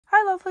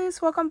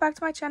lovelies, welcome back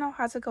to my channel.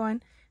 How's it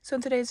going? So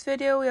in today's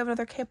video we have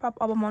another K-pop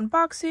album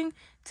unboxing.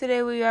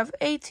 Today we have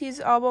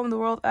Ateez album The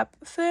World Ep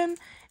Fin,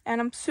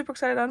 and I'm super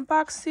excited to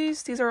unbox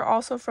these. These are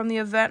also from the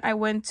event I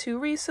went to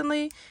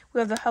recently. We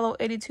have the Hello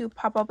 82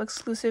 pop-up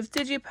exclusive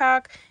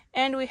digipack,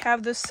 and we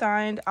have the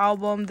signed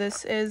album.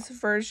 This is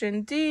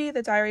version D,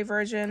 the diary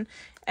version,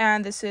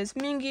 and this is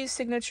Mingi's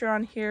signature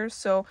on here.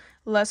 So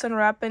let's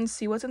unwrap and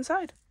see what's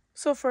inside.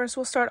 So first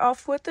we'll start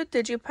off with the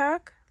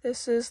digipack.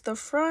 This is the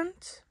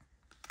front,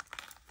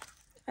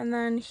 and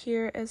then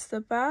here is the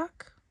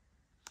back.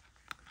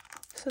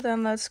 So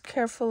then let's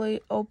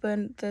carefully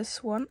open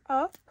this one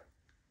up.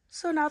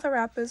 So now the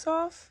wrap is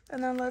off,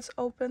 and then let's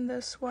open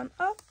this one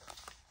up.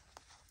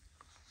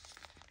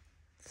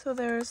 So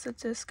there's the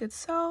disc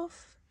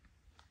itself.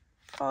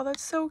 Oh,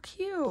 that's so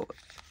cute.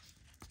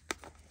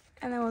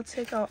 And then we'll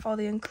take out all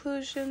the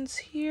inclusions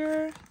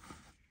here.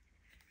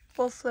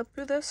 We'll flip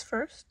through this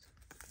first.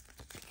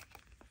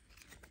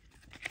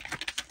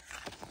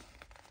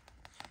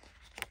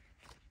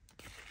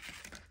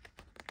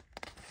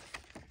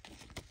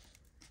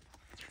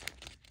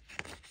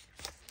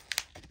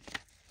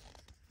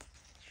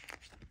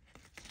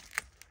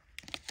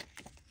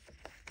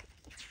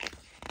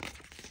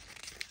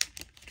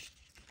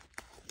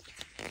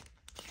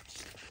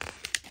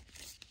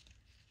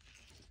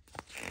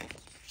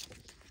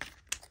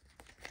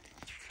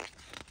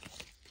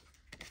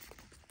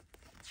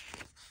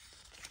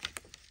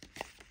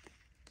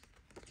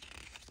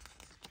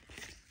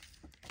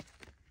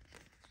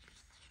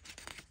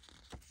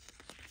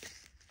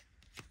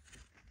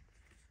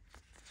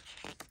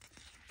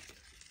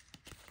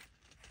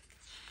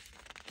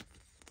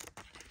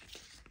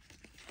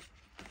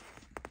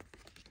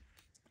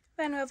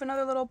 Then we have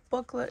another little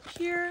booklet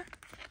here.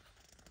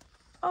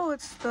 Oh,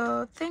 it's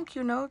the thank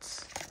you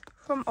notes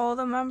from all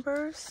the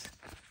members.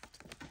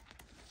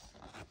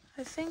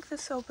 I think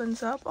this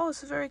opens up. Oh,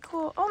 it's very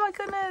cool. Oh my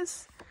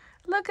goodness.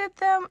 Look at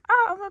them.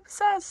 Ah, I'm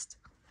obsessed.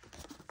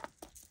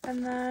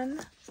 And then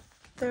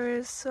there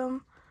is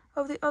some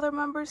of the other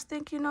members'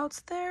 thank you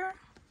notes there.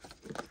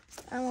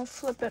 And we'll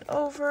flip it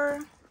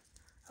over.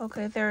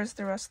 Okay, there's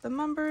the rest of the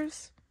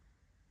members.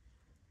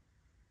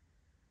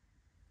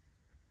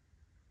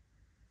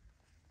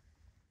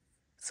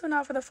 So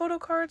now for the photo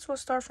cards, we'll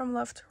start from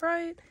left to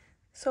right.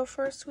 So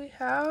first we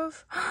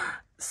have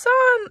Sun.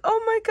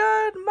 Oh my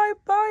god, my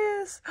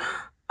bias.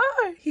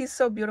 Ah, he's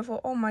so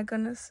beautiful. Oh my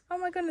goodness. Oh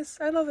my goodness,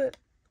 I love it.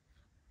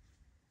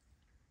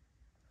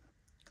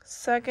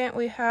 Second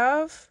we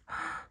have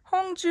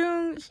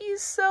Hongjung.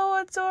 He's so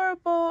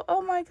adorable.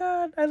 Oh my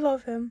god, I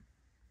love him.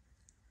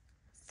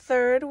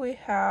 Third we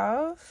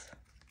have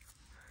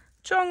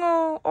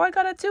Jongho. Oh, I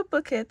got a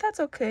duplicate.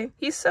 That's okay.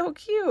 He's so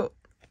cute.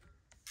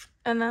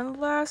 And then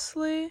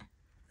lastly,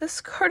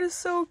 this card is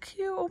so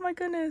cute. Oh my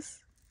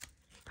goodness.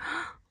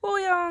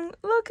 Woyoung,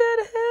 look at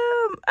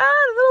him.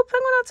 Ah, the little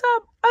penguin on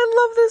top. I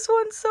love this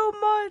one so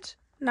much.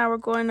 Now we're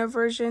going to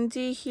version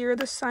D here,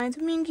 the signed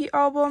Mingi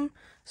album.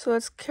 So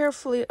let's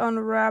carefully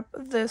unwrap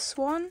this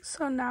one.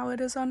 So now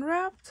it is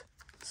unwrapped.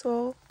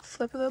 So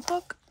flip the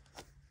book.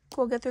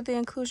 We'll get through the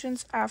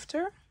inclusions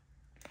after.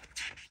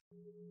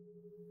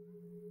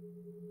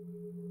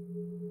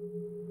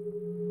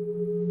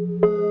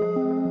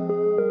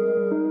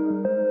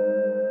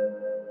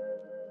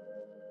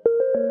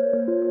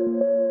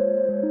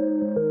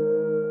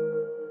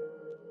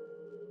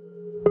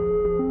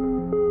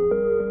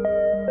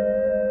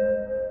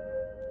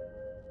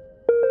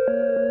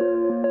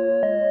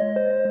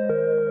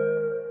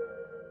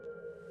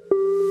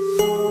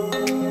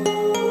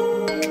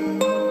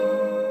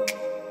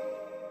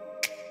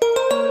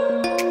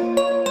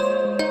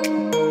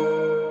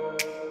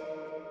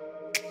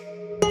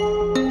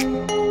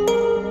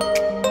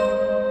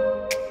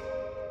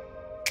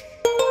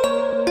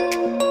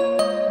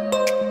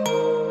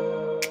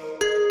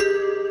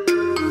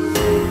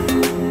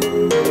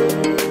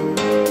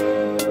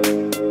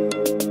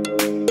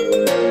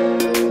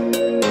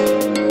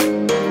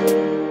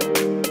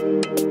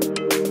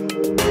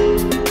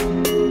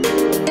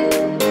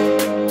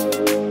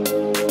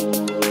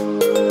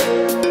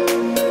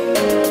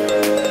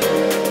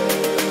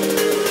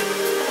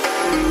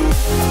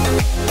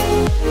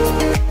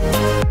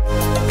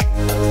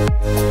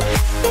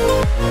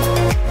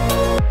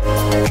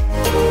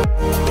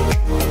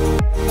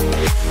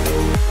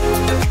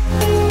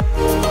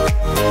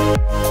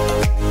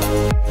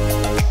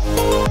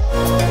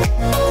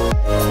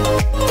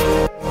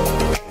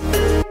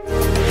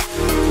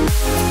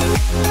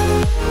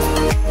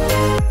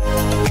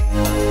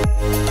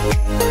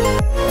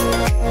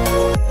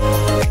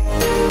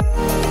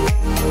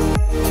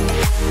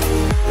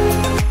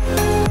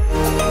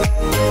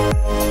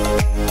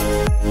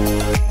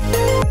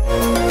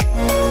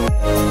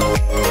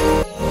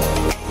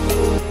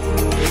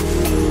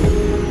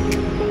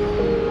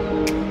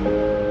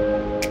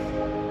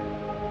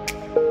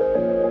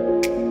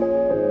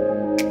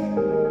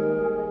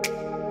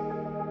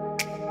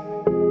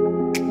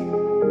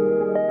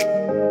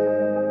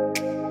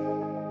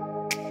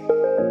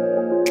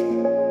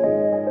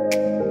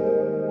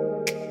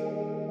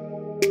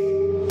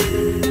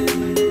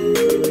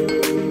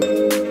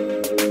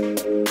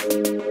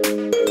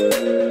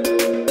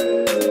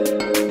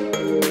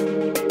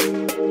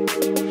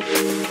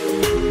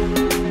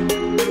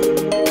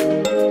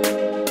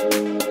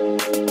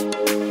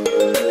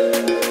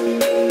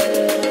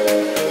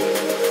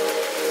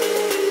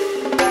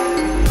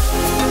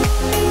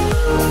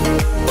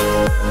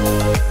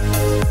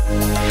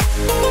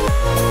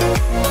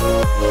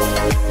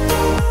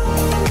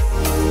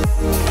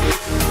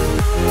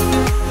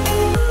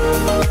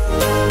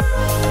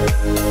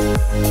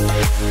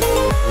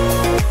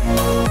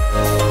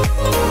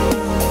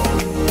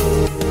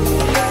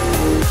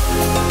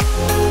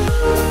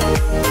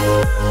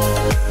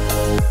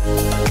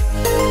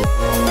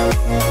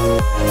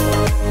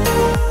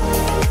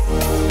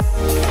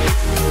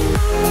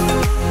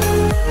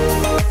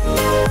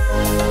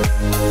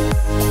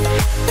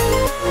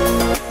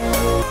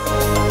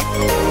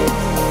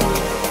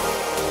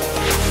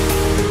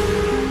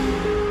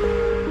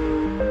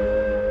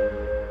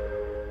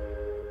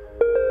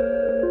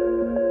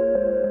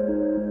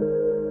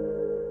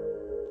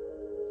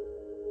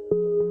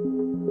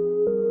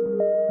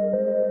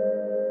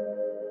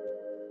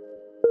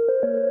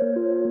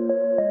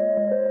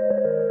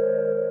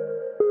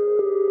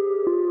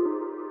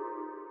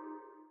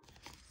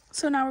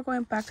 So now we're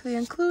going back to the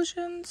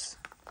inclusions.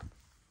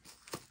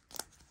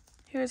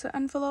 Here's an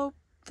envelope.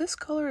 This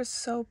color is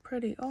so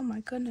pretty. Oh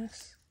my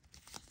goodness.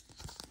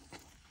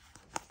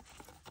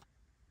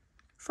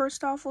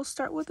 First off, we'll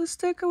start with the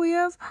sticker. We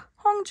have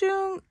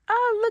Hongjoong.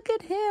 Ah, look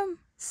at him.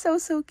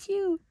 So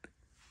cute.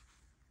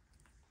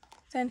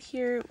 Then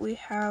here we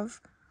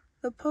have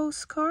the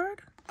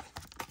postcard.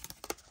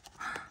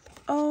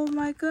 Oh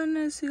my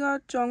goodness, you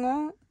got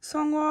Jongho,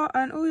 Songhwa,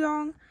 and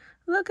Uyong.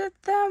 Look at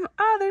them.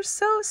 Ah, they're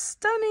so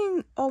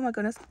stunning. Oh my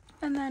goodness.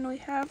 And then we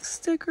have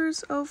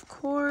stickers, of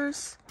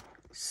course.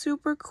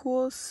 Super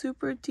cool,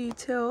 super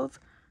detailed.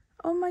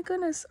 Oh my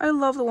goodness. I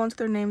love the ones with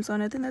their names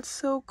on it. I think that's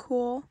so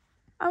cool.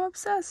 I'm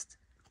obsessed.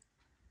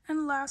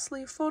 And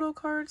lastly, photo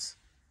cards.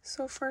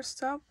 So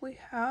first up, we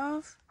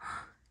have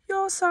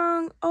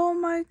Yeosang. Oh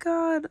my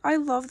god. I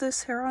love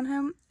this hair on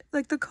him.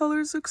 Like, the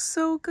colors look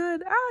so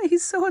good. Ah,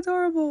 he's so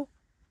adorable.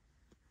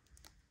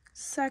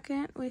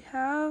 Second, we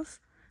have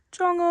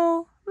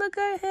Jongho. Look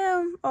at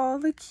him. Oh,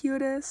 the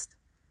cutest.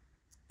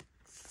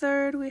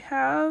 Third, we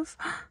have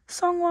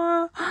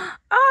Songhwa.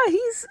 Ah,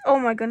 oh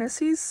my goodness,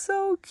 he's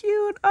so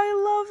cute. I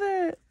love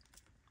it.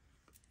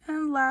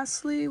 And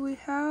lastly, we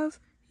have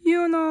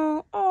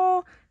Yuno.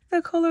 Oh,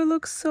 the color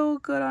looks so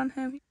good on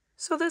him.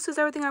 So this is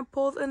everything I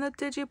pulled in the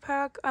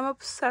digipack. I'm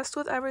obsessed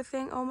with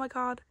everything. Oh my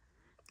god.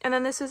 And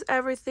then this is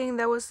everything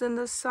that was in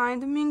the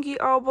signed Mingi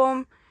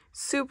album.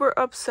 Super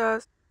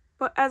obsessed.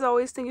 But as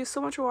always, thank you so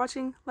much for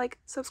watching. Like,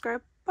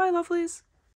 subscribe. Bye, lovelies.